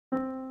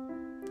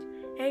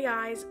Hey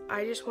guys,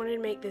 I just wanted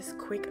to make this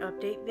quick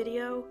update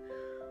video.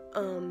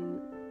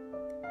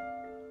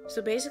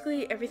 So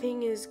basically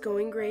everything is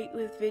going great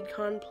with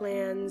VidCon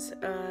plans.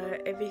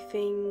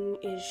 Everything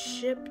is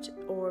shipped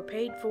or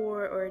paid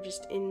for or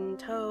just in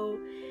tow.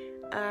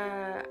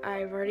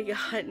 I've already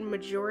gotten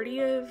majority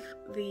of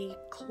the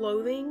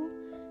clothing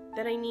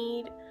that I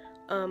need.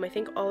 I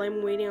think all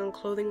I'm waiting on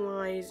clothing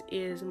wise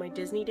is my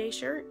Disney Day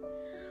shirt.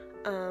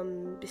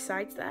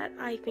 Besides that,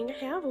 I think I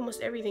have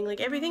almost everything.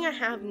 Like, everything I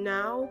have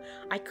now,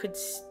 I could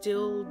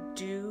still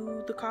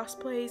do the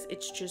cosplays.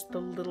 It's just the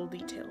little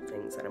detail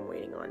things that I'm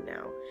waiting on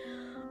now.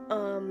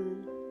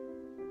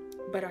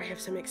 But I have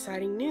some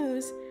exciting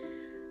news,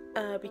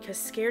 because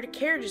Scare to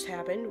Care just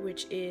happened,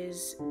 which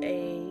is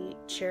a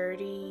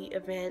charity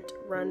event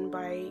run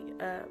by,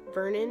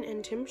 Vernon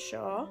and Tim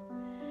Shaw.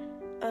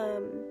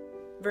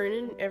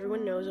 Vernon,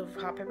 everyone knows, of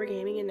Hot Pepper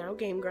Gaming and now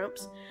Game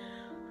Grumps.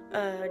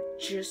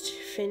 Just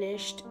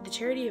finished the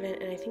charity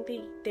event, and I think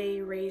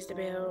they raised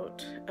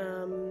about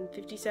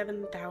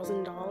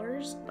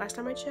 $57,000 last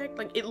time I checked.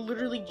 Like, it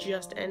literally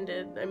just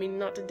ended. I mean,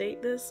 not to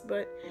date this,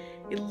 but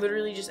it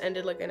literally just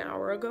ended like an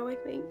hour ago, I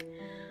think.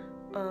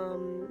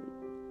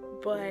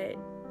 But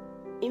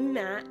in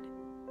that,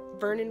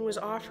 Vernon was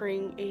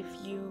offering, if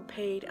you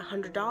paid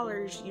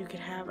 $100, you could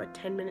have a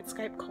 10-minute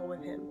Skype call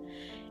with him.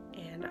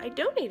 And I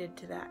donated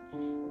to that.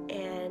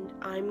 And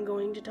I'm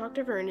going to talk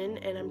to Vernon,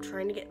 and I'm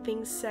trying to get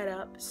things set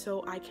up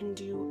so I can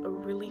do a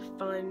really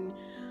fun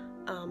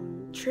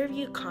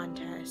trivia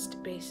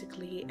contest,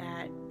 basically,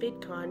 at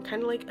VidCon.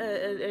 Kind of like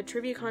a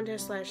trivia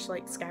contest slash,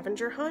 like,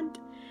 scavenger hunt.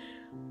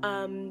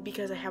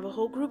 Because I have a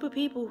whole group of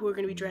people who are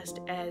going to be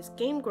dressed as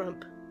Game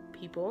Grump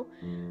people.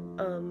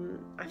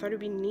 I thought it would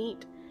be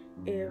neat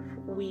if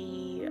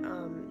we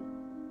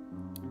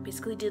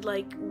basically did,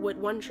 like, what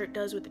One Shirt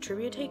does with the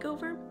trivia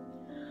takeover.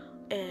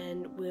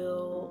 And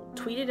we'll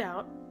tweet it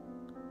out,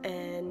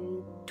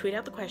 and tweet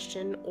out the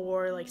question,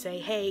 or like say,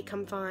 hey,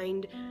 come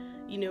find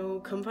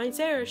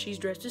Sarah, she's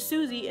dressed as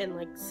Susie, and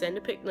like send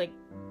a pic, like,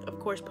 of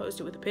course post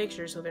it with a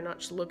picture so they're not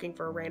just looking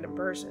for a random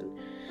person.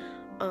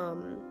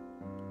 Come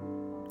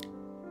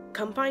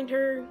find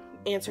her,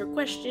 answer a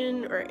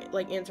question, or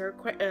like answer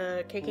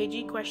a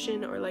KKG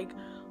question, or like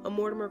a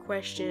Mortimer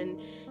question,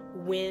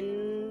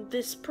 win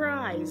this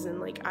prize.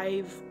 And like,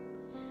 I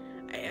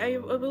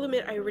will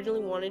admit, I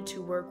originally wanted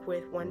to work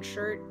with One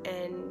Shirt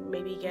and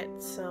maybe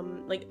get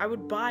some, like, I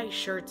would buy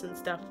shirts and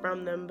stuff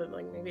from them, but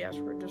like maybe ask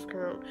for a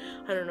discount.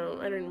 I don't know,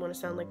 I didn't want to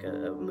sound like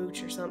a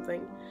mooch or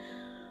something.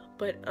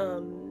 But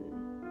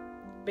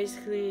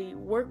basically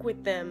work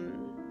with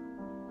them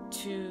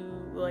to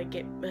like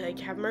get, like,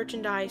 have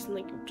merchandise, and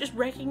like just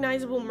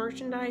recognizable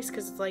merchandise,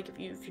 because it's like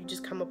if you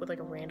just come up with like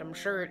a random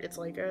shirt, it's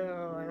like,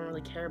 oh, I don't really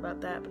care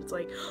about that. But it's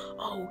like,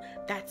 oh,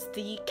 that's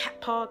the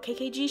Cat Paw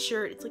KKG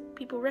shirt. It's like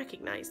people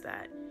recognize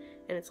that,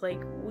 and it's like,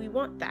 we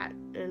want that,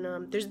 and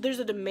there's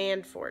a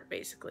demand for it,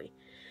 basically.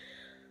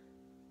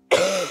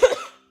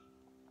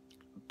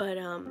 But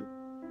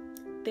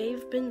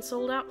they've been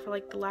sold out for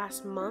like the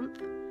last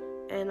month,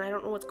 and I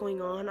don't know what's going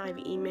on. I've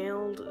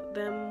emailed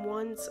them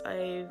once,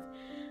 I've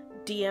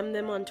DM'd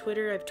them on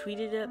Twitter, I've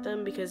tweeted at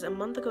them, because a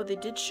month ago they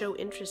did show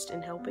interest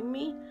in helping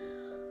me,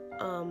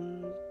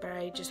 but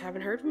I just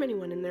haven't heard from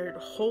anyone, and their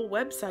whole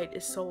website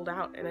is sold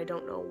out, and I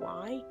don't know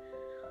why.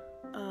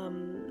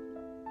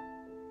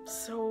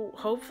 So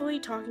hopefully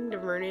talking to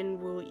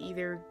Vernon will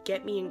either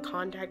get me in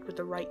contact with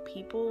the right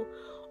people,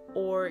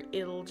 or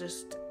it'll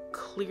just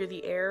clear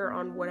the air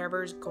on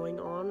whatever's going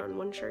on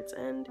One Shirt's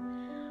end,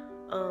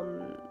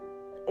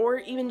 or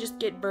even just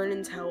get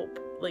Vernon's help,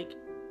 like,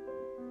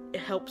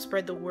 help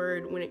spread the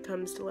word when it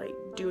comes to like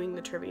doing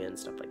the trivia and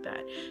stuff like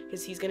that,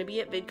 because he's gonna be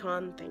at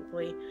VidCon,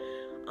 thankfully.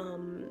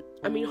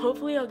 I mean,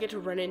 hopefully I'll get to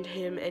run into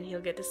him and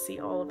he'll get to see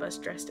all of us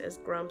dressed as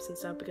Grumps and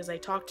stuff, because I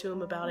talked to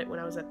him about it when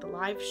I was at the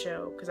live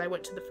show, because I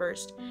went to the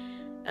first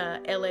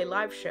LA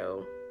live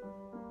show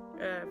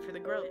for the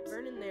Grumps.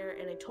 Vernon there,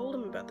 and I told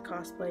him about the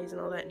cosplays and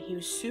all that, and he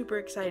was super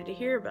excited to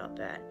hear about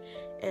that.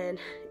 And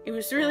it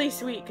was really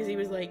sweet, because he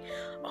was like,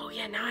 oh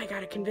yeah, now I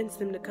gotta convince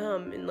them to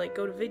come and like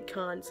go to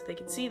VidCon so they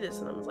can see this.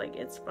 And I was like,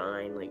 it's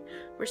fine, like,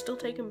 we're still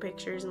taking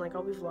pictures, and like,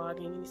 I'll be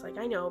vlogging. And he's like,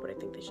 I know, but I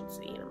think they should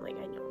see. And I'm like,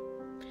 I know.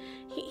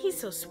 He's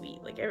so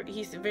sweet. Like,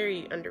 he's a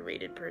very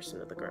underrated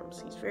person of the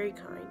Grumps. He's very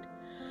kind.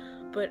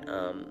 But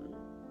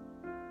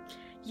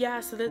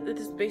yeah, so that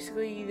is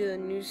basically the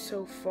news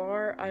so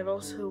far. I've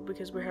also,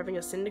 because we're having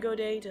a Syndigo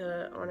Day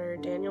to honor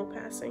Daniel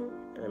passing.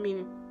 I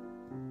mean,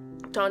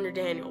 to honor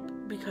Daniel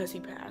because he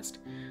passed.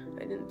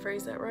 I didn't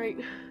phrase that right.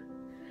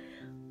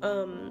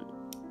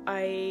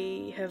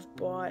 I have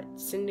bought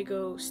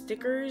Syndigo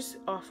stickers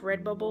off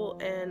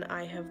Redbubble, and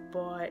I have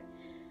bought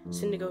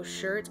Syndigo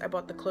shirts. I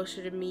bought the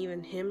Closer to Me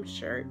Than Him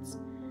shirts,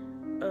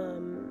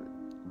 in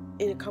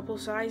a couple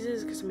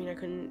sizes, because I mean, I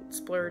couldn't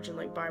splurge and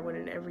like buy one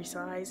in every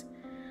size.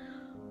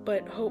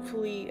 But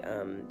hopefully,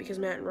 because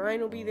Matt and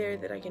Ryan will be there,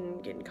 that I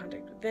can get in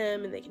contact with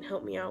them and they can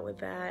help me out with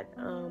that.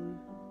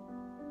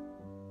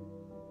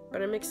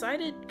 But I'm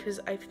excited, because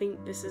I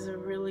think this is a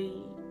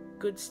really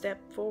good step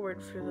forward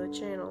for the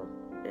channel,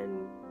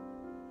 and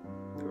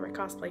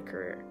cosplay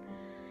career.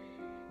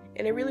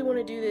 And I really want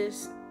to do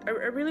this. I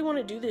really want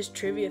to do this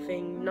trivia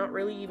thing, not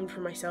really even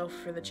for myself,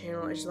 for the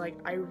channel. It's just like,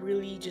 I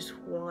really just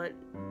want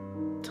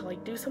to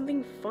like do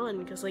something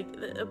fun, because like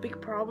a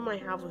big problem I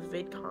have with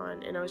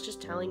VidCon, and I was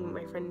just telling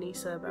my friend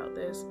Nisa about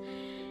this,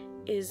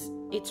 is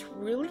it's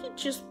really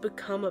just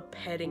become a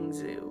petting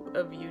zoo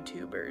of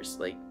YouTubers.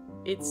 Like,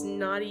 it's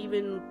not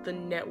even the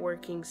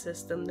networking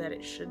system that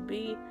it should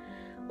be.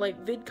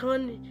 Like,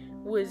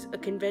 VidCon was a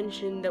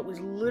convention that was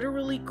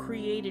literally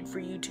created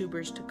for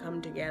YouTubers to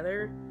come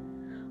together,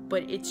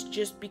 but it's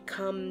just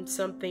become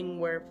something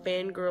where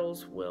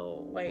fangirls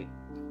will, like,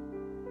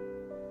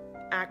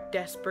 act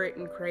desperate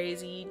and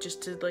crazy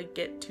just to, like,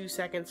 get 2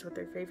 seconds with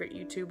their favorite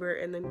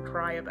YouTuber and then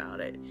cry about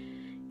it.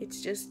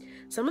 It's just,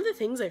 some of the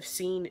things I've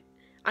seen,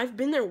 I've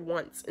been there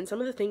once, and some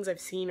of the things I've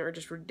seen are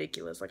just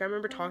ridiculous. Like, I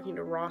remember talking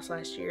to Ross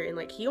last year, and,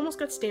 like, he almost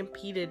got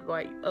stampeded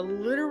by a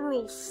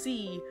literal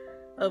sea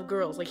of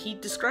girls. Like, he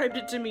described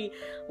it to me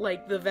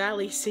like the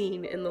valley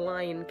scene in The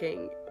Lion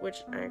King, which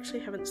I actually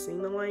haven't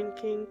seen The Lion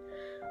King,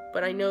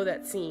 but I know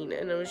that scene,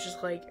 and it was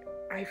just like,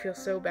 I feel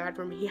so bad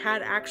for him. He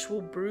had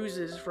actual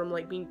bruises from,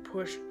 like, being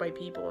pushed by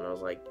people, and I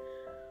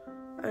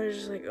was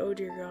just like, oh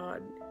dear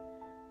God.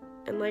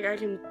 And, like, I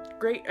can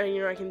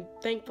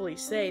thankfully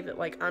say that,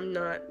 like, I'm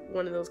not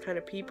one of those kind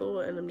of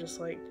people, and I'm just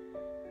like,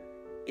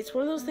 it's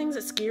one of those things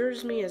that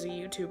scares me as a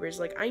YouTuber. It's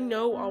like, I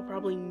know I'll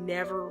probably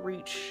never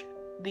reach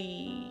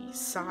the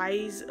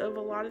size of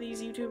a lot of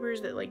these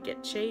YouTubers that, like,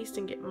 get chased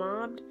and get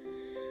mobbed,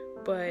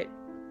 but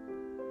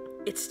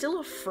it's still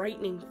a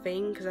frightening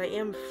thing, because I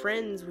am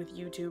friends with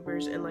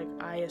YouTubers, and, like,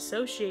 I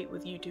associate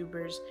with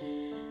YouTubers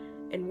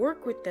and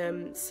work with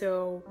them,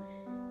 so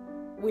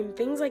when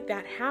things like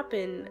that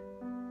happen,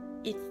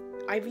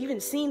 I've even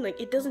seen, like,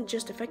 it doesn't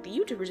just affect the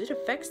YouTubers, it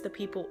affects the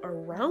people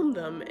around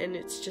them, and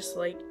it's just,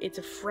 like, it's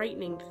a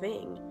frightening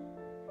thing.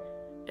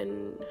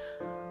 And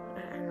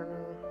I don't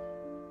know.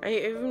 I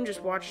even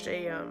just watched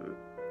a,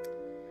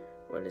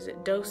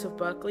 Dose of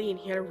Buckley, and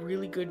he had a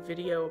really good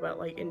video about,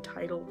 like,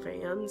 entitled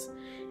fans,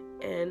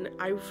 and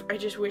I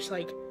just wish,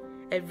 like,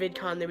 at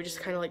VidCon they would just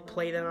kind of, like,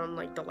 play that on,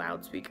 like, the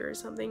loudspeaker or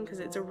something, because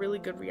it's a really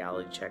good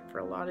reality check for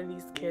a lot of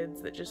these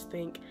kids that just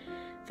think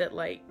that,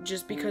 like,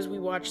 just because we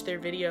watch their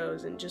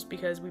videos and just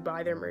because we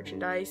buy their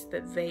merchandise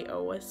that they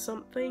owe us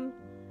something.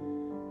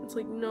 It's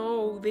like,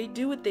 no, they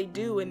do what they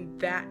do,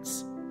 and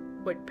that's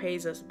what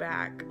pays us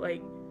back.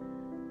 Like,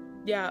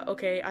 yeah,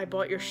 okay, I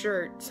bought your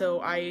shirt,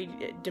 so I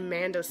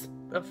demand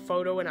a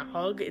photo and a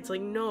hug. It's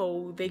like,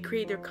 no, they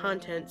create their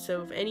content,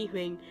 so if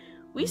anything,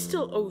 we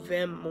still owe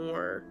them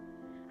more.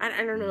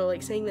 I don't know,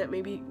 like, saying that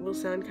maybe will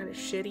sound kind of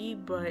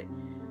shitty, but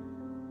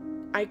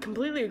I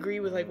completely agree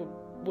with, like,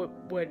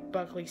 what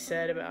Buckley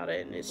said about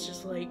it, and it's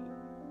just like,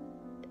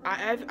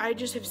 I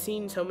just have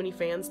seen so many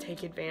fans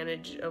take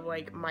advantage of,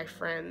 like, my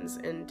friends,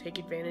 and take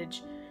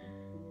advantage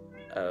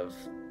of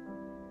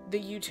the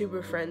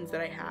YouTuber friends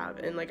that I have,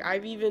 and, like,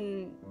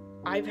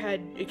 I've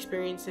had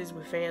experiences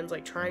with fans,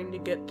 like, trying to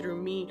get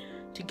through me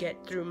to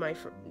get through my,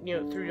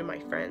 through to my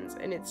friends,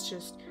 and it's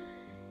just,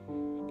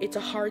 it's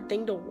a hard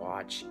thing to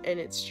watch, and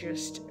it's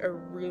just a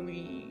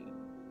really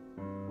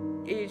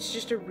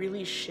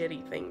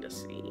shitty thing to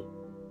see.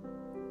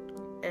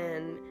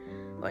 And,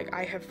 like,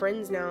 I have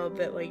friends now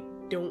that, like,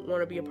 don't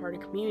want to be a part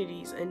of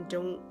communities and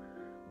don't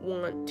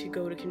want to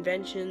go to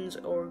conventions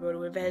or go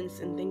to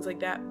events and things like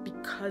that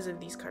because of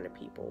these kind of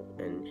people.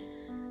 And,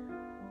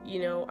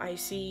 I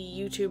see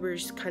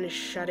YouTubers kind of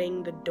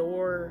shutting the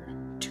door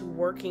to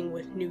working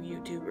with new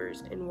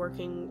YouTubers and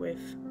working with,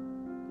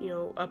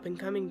 up and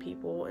coming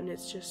people, and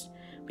it's just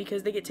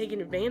because they get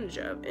taken advantage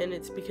of, and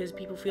it's because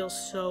people feel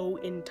so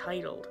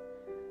entitled.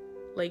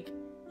 Like,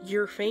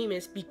 you're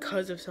famous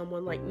because of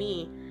someone like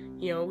me,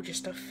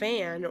 just a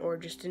fan or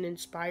just an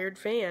inspired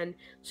fan,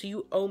 so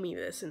you owe me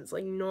this. And it's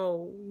like,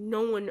 no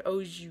one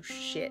owes you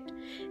shit.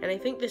 And I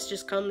think this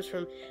just comes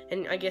from,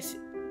 and I guess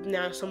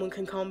now someone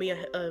can call me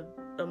a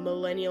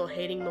millennial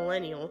hating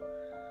millennial,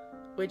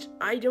 which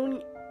I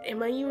don't,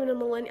 am I even a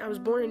millennial? I was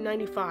born in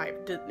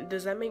 95.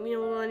 Does that make me a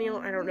millennial?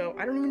 I don't know.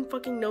 I don't even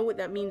fucking know what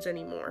that means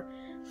anymore.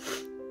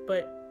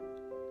 But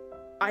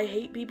I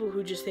hate people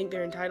who just think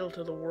they're entitled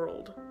to the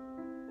world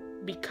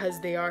because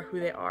they are who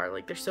they are.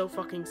 Like, they're so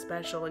fucking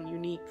special and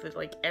unique that,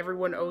 like,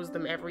 everyone owes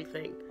them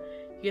everything.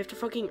 You have to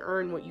fucking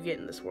earn what you get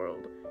in this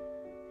world.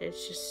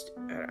 It's just,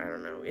 I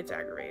don't know, it's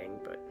aggravating,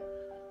 but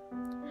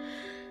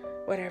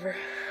whatever.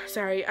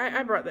 Sorry,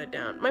 I brought that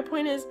down. My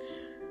point is,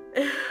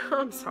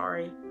 I'm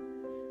sorry.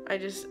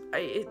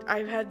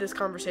 I've had this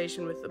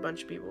conversation with a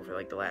bunch of people for,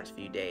 like, the last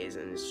few days,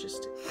 and it's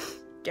just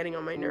getting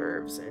on my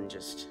nerves, and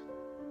just,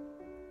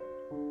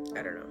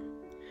 I don't know.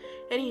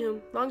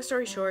 Anywho, long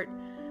story short,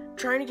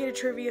 trying to get a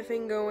trivia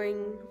thing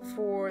going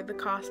for the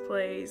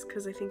cosplays,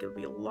 because I think it'll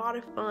be a lot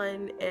of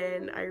fun,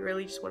 and I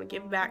really just want to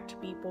give back to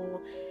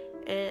people,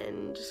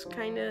 and just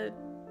kind of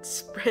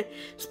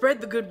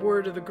spread the good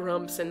word of the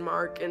Grumps and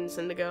Mark and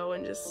Syndigo,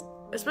 and just,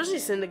 especially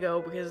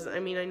Syndigo, because, I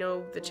mean, I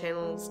know the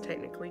channel's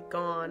technically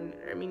gone.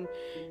 I mean,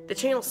 the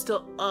channel's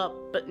still up,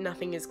 but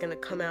nothing is gonna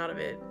come out of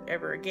it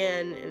ever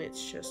again, and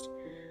it's just,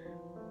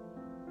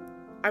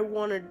 I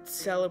want to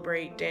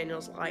celebrate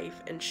Daniel's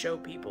life and show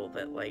people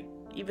that, like,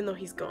 even though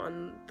he's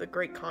gone, the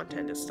great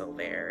content is still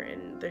there,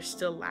 and there's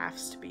still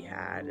laughs to be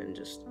had, and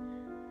just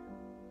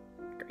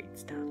great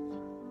stuff.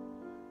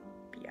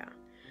 But yeah.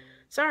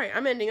 Sorry,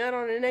 I'm ending out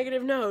on a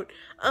negative note.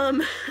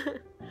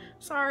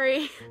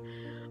 Sorry.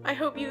 I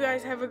hope you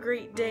guys have a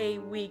great day,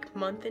 week,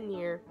 month, and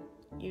year.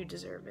 You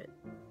deserve it.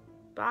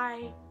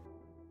 Bye.